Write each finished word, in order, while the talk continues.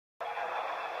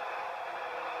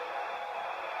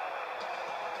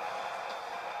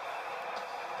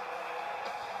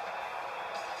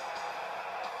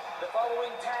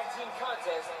following tag team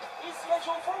contest is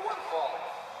scheduled for one fall.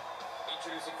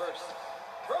 Introducing first,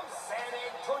 from San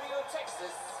Antonio,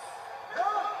 Texas, the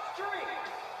Dream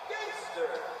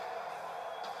Gangster.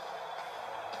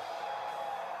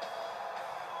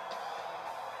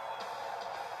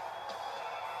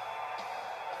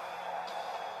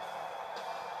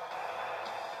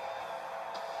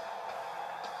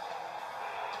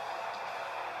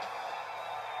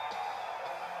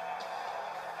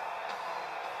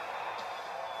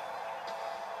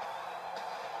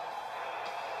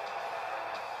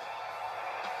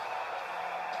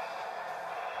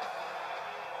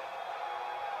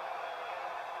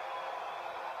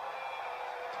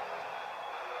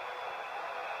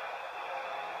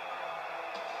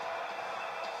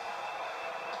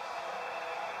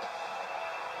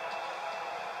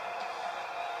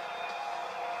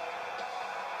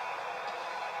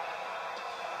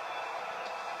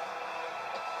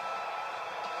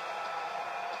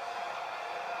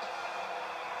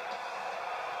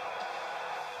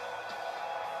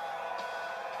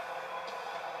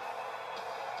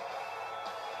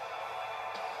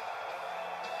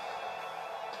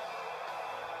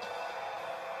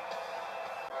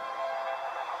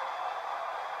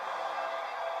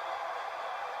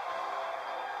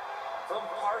 From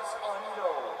parts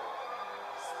unknown,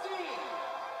 Steve.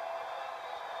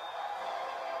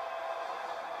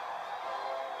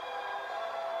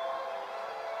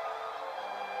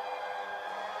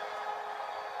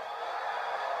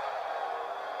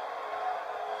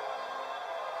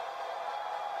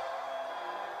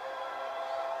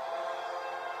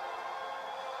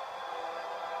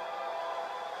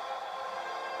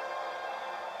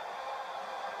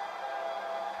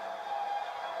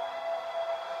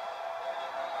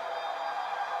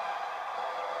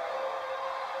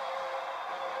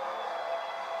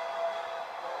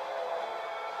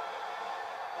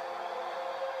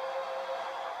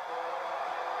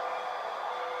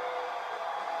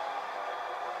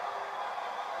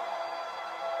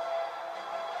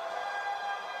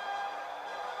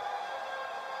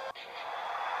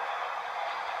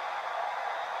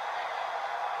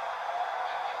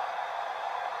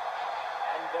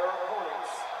 Their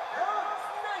opponents, the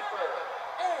Sniper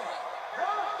and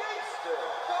the Gangster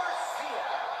Garcia,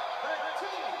 the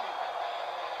team.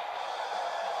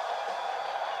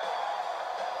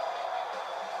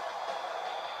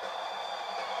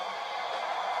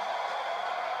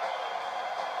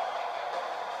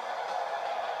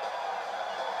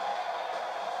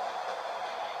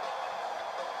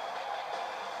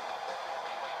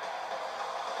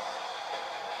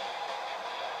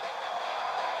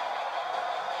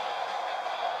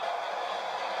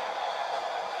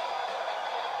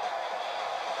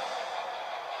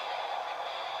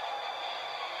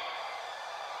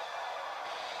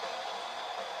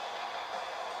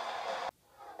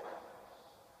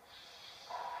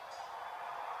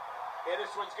 And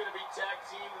this one's going to be tag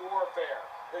team warfare.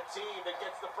 The team that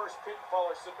gets the first pinfall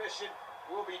or submission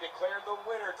will be declared the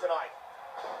winner tonight.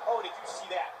 Oh, did you see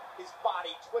that? His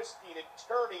body twisting and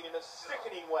turning in a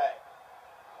sickening way.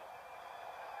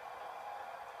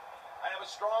 I have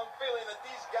a strong feeling that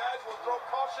these guys will throw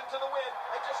caution to the wind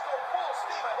and just go full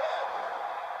steam ahead.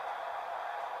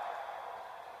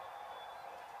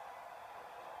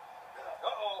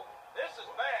 Uh-oh, this is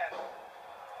bad.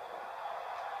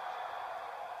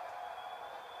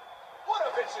 What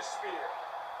a vicious spear.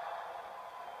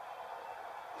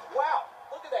 Wow,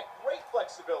 look at that great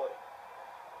flexibility.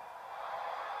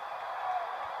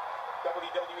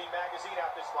 WWE magazine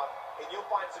out this month, and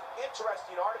you'll find some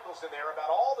interesting articles in there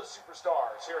about all the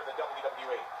superstars here in the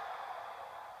WWE.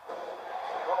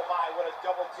 Oh my, what a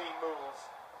double team move.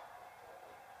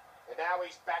 And now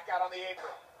he's back out on the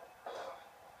apron.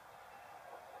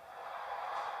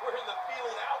 We're in the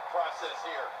feeling out process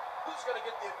here. Who's going to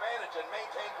get the advantage and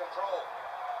maintain control?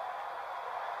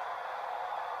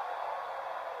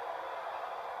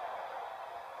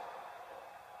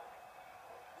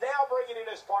 Now bringing in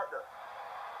his partner.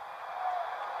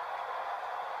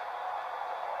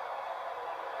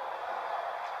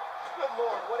 Good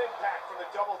Lord, what impact from the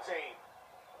double team.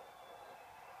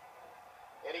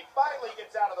 And he finally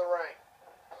gets out of the ring.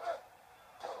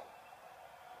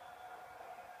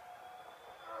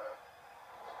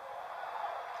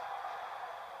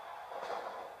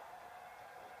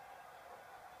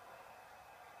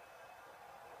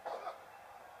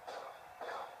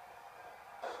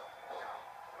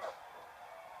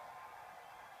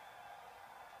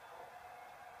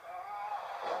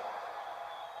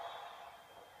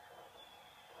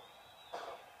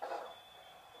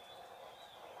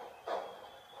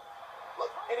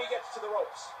 And he gets to the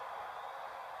ropes.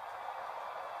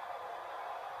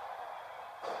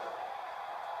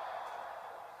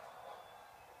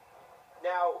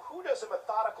 Now, who does a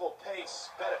methodical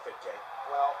pace benefit, Kate?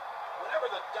 Well,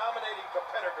 whenever the dominating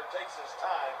competitor takes his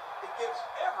time, it gives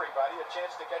everybody a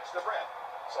chance to catch their breath.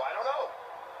 So I don't know.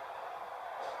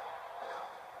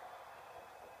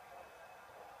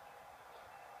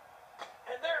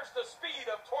 And there's the speed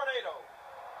of Tornado.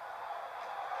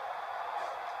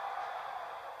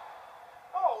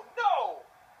 Oh, no!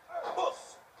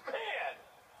 Oof, man!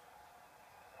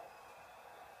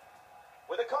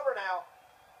 With a cover now.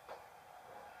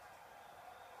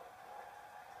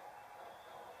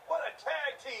 What a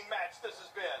tag team match this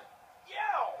has been.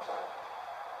 Yow!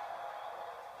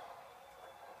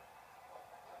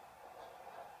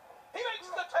 He makes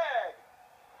the tag.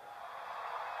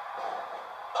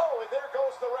 Oh, and there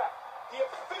goes the ref. The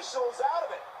official's out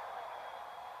of it.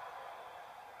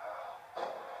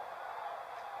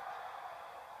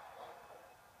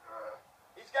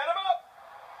 He's got him up.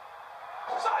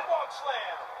 Sidewalk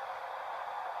slam.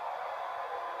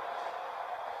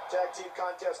 Tag team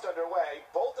contest underway.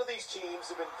 Both of these teams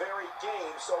have been very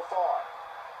game so far.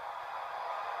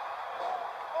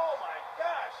 Oh my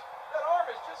gosh, that arm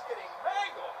is just getting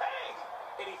mangled. Hey!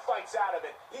 And he fights out of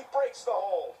it. He breaks the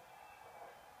hold.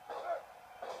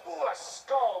 Ooh, a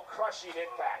skull-crushing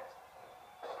impact.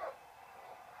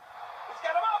 He's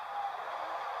got him up.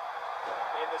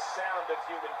 And the sound of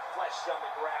human flesh on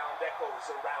the ground echoes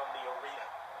around the arena.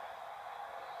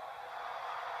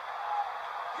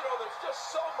 You know, there's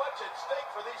just so much at stake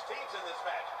for these teams in this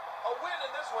match. A win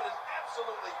in this one is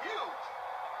absolutely huge.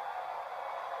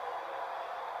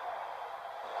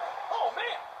 Oh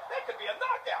man, that could be a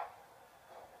knockout.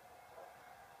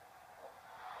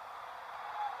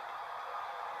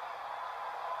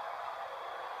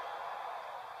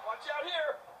 Watch out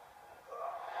here.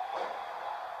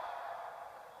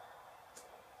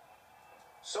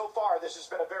 So far, this has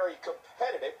been a very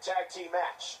competitive tag team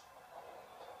match.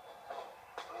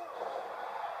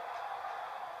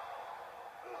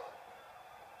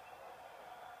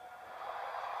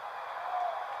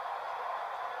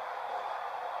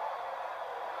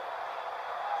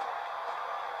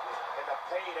 And the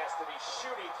pain has to be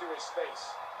shooting through his face.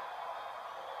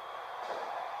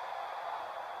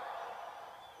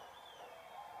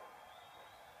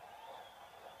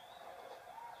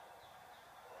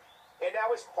 And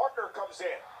now his partner comes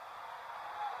in.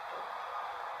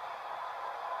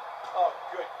 Oh,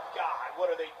 good God, what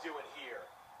are they doing here?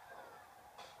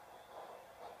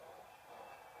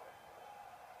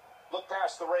 Look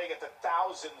past the ring at the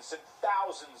thousands and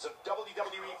thousands of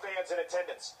WWE fans in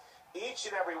attendance. Each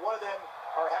and every one of them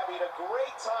are having a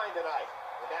great time tonight.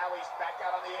 And now he's back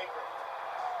out on the apron.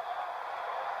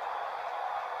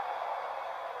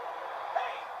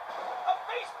 Hey, a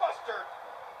face buster.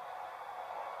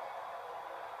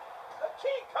 The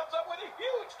King comes up with a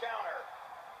huge counter.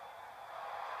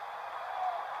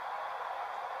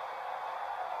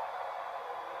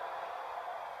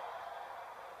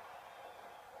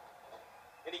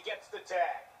 And he gets the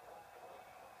tag.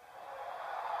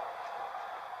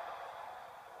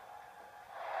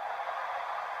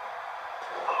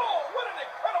 Oh, what an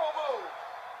incredible move.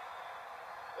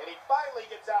 And he finally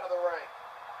gets out of the ring.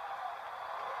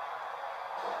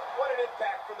 What an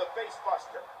impact from the face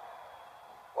buster.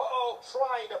 Uh-oh,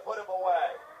 trying to put him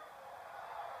away.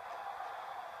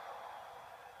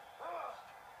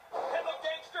 And the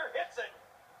gangster hits it.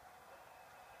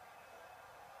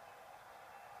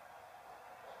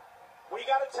 We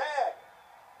got a tag.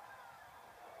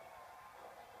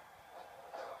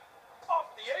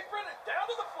 Off the apron and down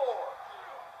to the floor.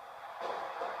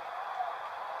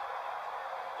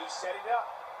 He's setting it up.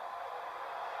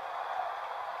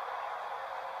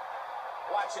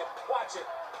 Watch it, watch it.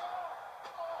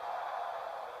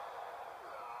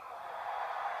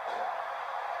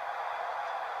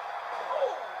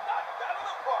 Oh, knocked out of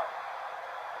the park.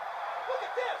 Look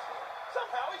at this.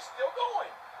 Somehow he's still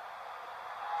going.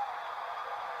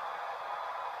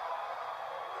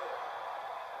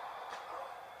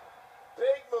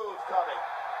 Big move coming.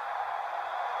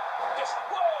 Just,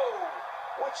 whoa!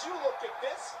 Would you look at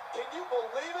this? Can you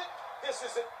believe it? This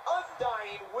is an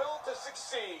undying will to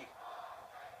succeed.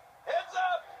 Heads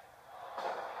up.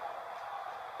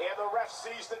 And the ref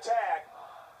sees the tag.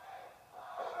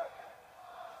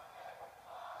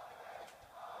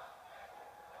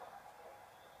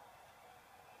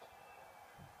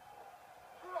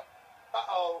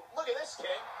 Uh-oh, look at this,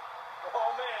 King.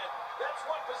 Oh, man, that's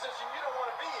one position you don't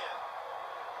want to be in.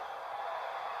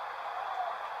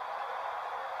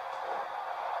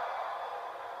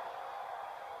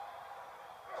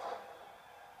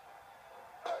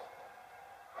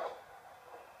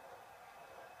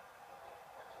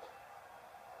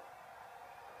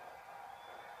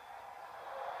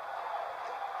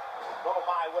 Oh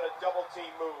my, what a double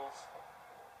team move.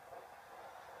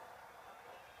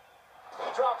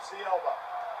 He drops the elbow.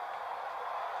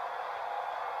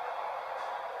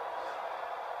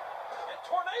 And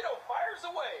Tornado fires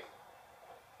away.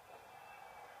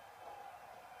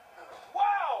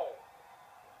 Wow!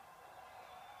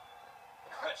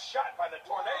 Good shot by the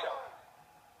Tornado.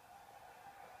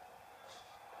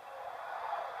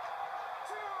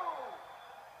 2,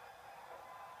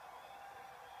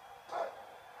 3.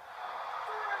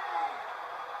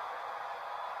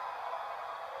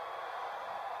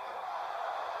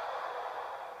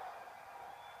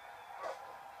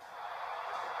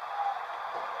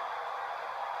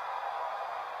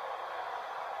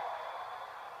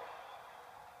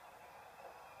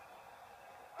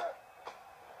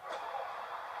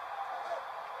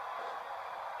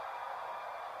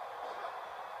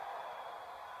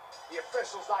 The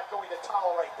official's not going to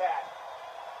tolerate that.